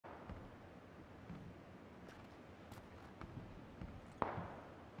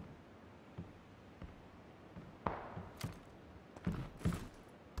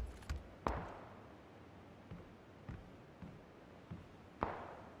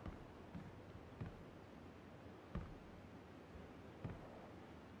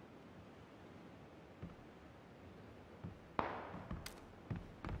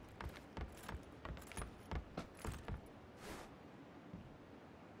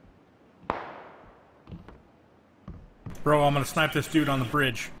Bro, I'm gonna snipe this dude on the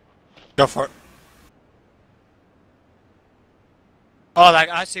bridge. Go for it. Oh, like,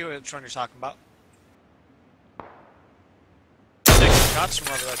 I see which one you're talking about. Taking shots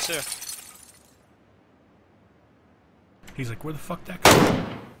from over there, too. He's like, where the fuck that guy?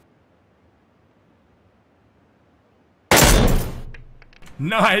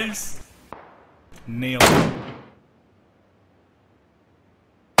 Nice! Nailed it.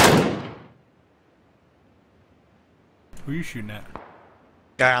 Who are you shooting at?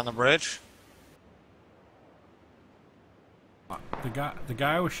 Guy on the bridge. The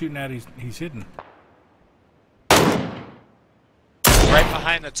guy I was shooting at, he's hidden. Right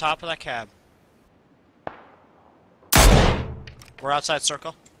behind the top of that cab. We're outside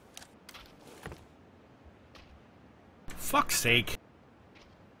circle. Fuck's sake.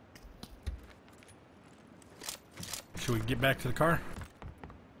 Should we get back to the car?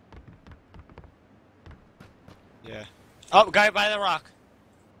 Yeah. Oh, guy by the rock.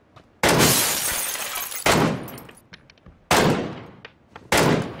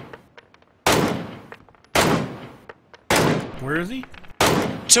 Where is he?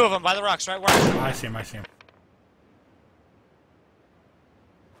 Two of them by the rocks, right where I see him, I see him.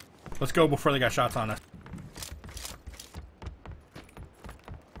 Let's go before they got shots on us.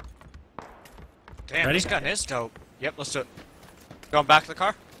 Damn, Ready? this gun is dope. Yep, let's do it. Going back to the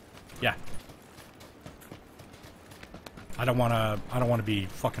car? Yeah. I don't wanna be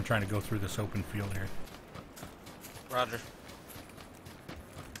fucking trying to go through this open field here. Roger.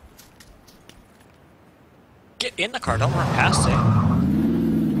 Get in the car, don't run past it.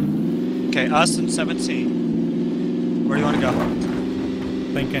 Okay, us and 17. Where do you want to go?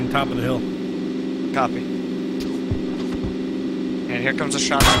 Thinking top of the hill. Copy. And here comes a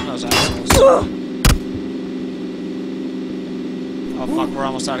shot from those assholes. Oh fuck, we're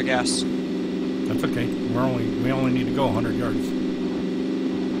almost out of gas. That's okay. We only need to go 100 yards.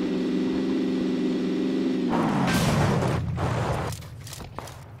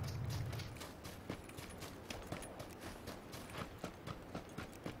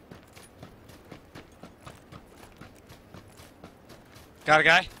 Got a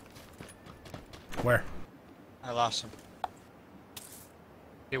guy? Where? I lost him.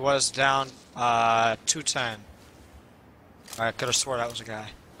 He was down 210. I could have swore that was a guy.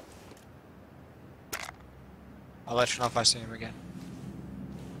 I'll let you know if I see him again.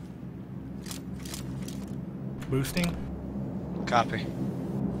 Boosting? Copy.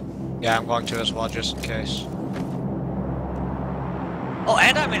 Yeah, I'm going to as well, just in case. Oh,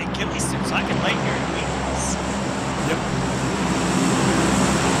 and I'm in a ghillie suit, so I can lay here and weakness. Yep.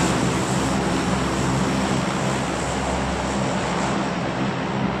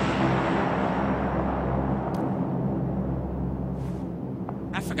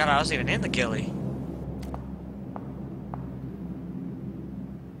 I forgot I was even in the ghillie.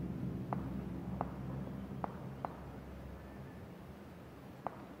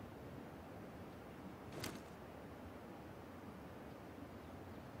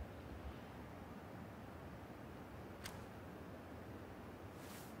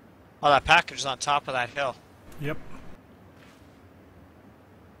 Oh, that package is on top of that hill. Yep.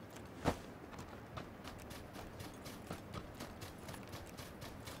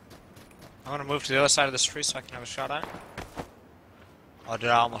 I'm gonna move to the other side of the street so I can have a shot at it. Oh,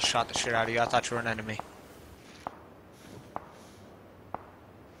 dude, I almost shot the shit out of you. I thought you were an enemy.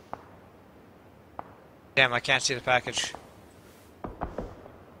 Damn, I can't see the package.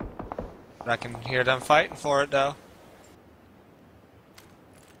 But I can hear them fighting for it, though.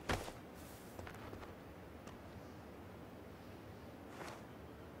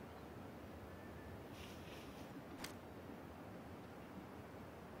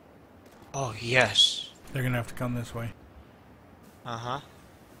 Oh, yes. They're gonna have to come this way. Uh-huh.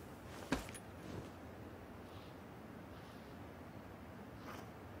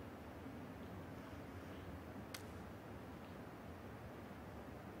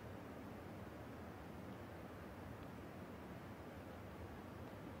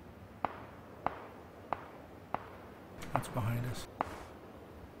 That's behind us.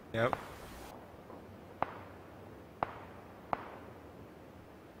 Yep.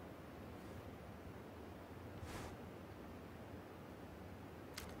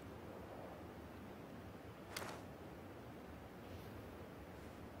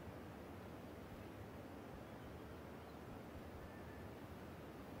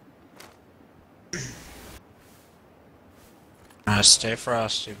 Stay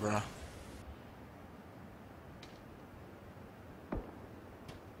frosty, bro.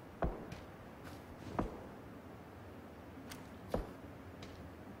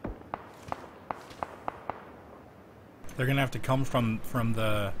 They're gonna have to come from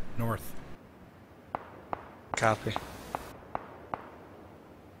the north. Copy.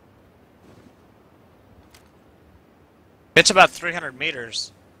 It's about 300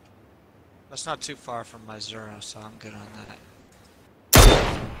 meters. That's not too far from my zero, so I'm good on that.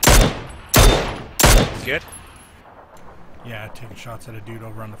 Good? Yeah, taking shots at a dude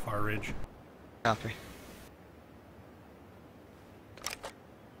over on the far ridge. Copy.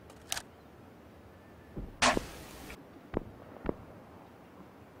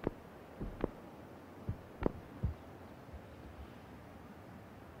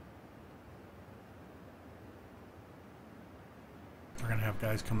 We're gonna have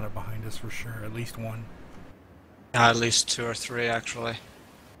guys coming up behind us for sure. At least one. At least 2 or 3, actually.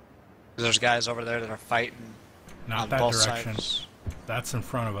 There's guys over there that are fighting Not on that both direction. sides. That's in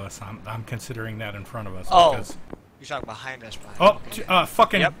front of us. I'm considering that in front of us. Oh, Because... you're talking behind us. Oh,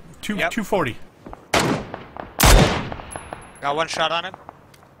 fucking Yep. 240. Got one shot on him.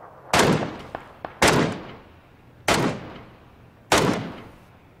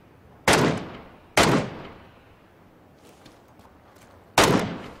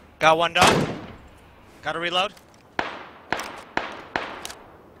 Got one dog. Gotta reload.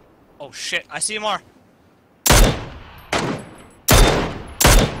 Oh shit, I see more.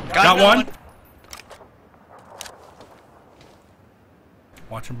 Got one.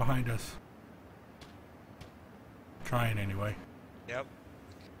 Watch him behind us. Trying anyway. Yep.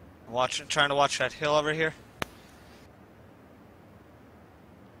 Trying to watch that hill over here.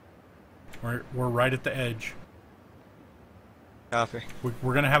 We're right at the edge. Copy.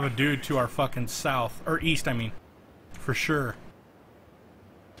 We're gonna have a dude to our fucking south or east. I mean, for sure.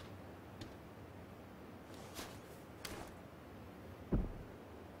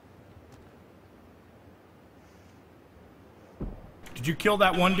 Did you kill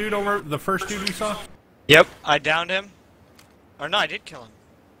that one dude over the first dude we saw? Yep. I downed him. Or no, I did kill him.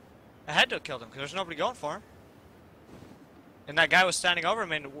 I had to have killed him because there's nobody going for him. And that guy was standing over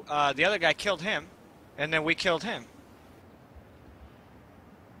him, and the other guy killed him, and then we killed him.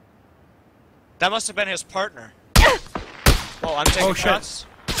 That must have been his partner. Whoa, I'm taking shots.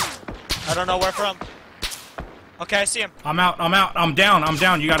 I don't know where from. Okay, I see him. I'm out. I'm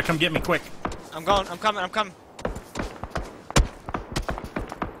down. You gotta come get me quick. I'm going. I'm coming.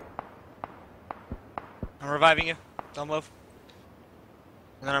 I'm reviving you. Don't move.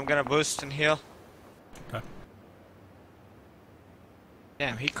 And then I'm gonna boost and heal. Okay.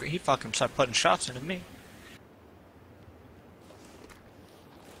 Damn, he fucking started putting shots into me.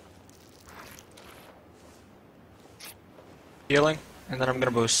 Healing, and then I'm gonna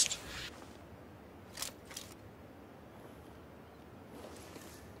boost.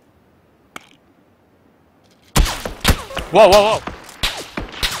 Whoa!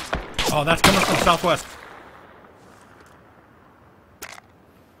 Oh, that's coming from southwest.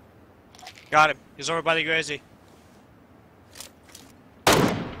 Got him. He's over by the UAZ.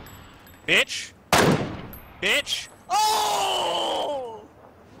 Bitch! Oh!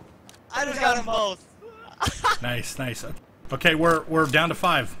 I just got them both. Nice. Okay, we're down to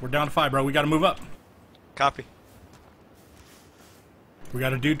 5. We're down to 5, bro. We gotta move up. Copy. We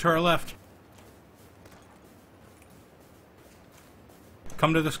got a dude to our left.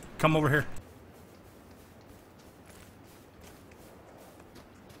 Come over here.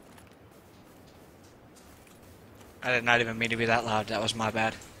 I did not even mean to be that loud. That was my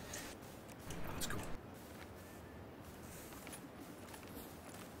bad. That's cool.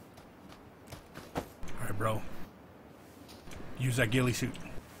 Alright, bro. Use that ghillie suit.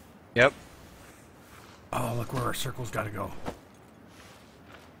 Yep. Oh, look where our circle's gotta go.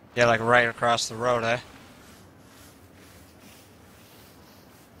 Yeah, like right across the road, eh?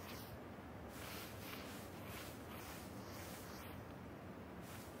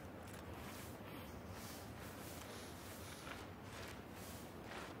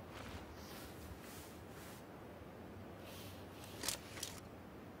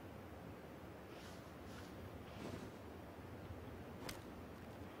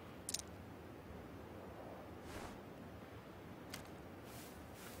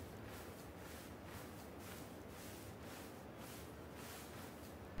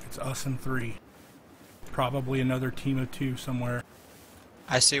 It's us and 3. Probably another team of 2 somewhere.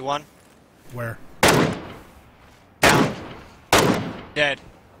 I see one. Where? Down. Dead.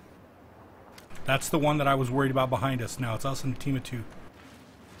 That's the one that I was worried about behind us. Now it's us and a team of 2.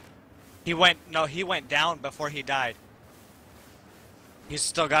 He went down before he died. He's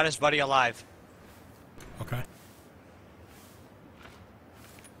still got his buddy alive. Okay.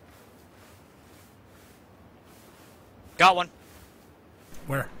 Got one.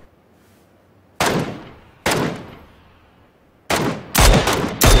 Where?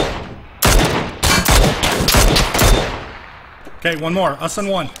 Okay, one more. Us and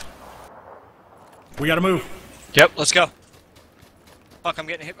one. We gotta move. Yep, let's go. Fuck, I'm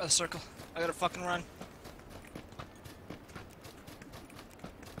getting hit by the circle. I gotta fucking run.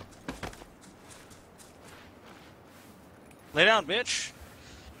 Lay down, bitch.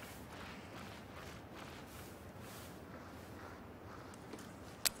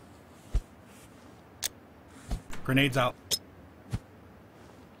 Grenades out.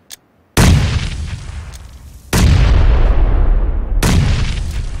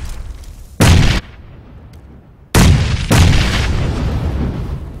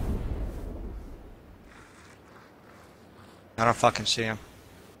 I don't fucking see him.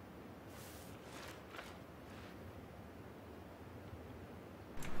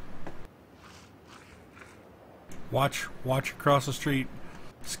 Watch across the street.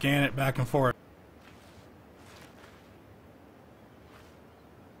 Scan it back and forth.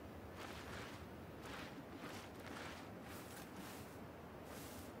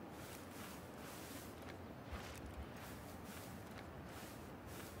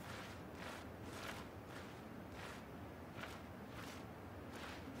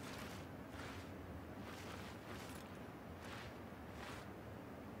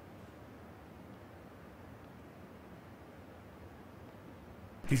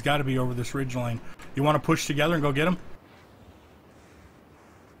 He's got to be over this ridge line. You want to push together and go get him?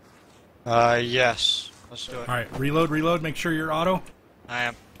 Yes. Let's do it. All right, reload. Make sure you're auto. I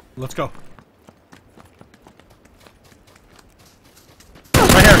am. Let's go.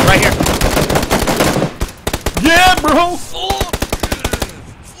 Right here. Yeah, bro! Oh!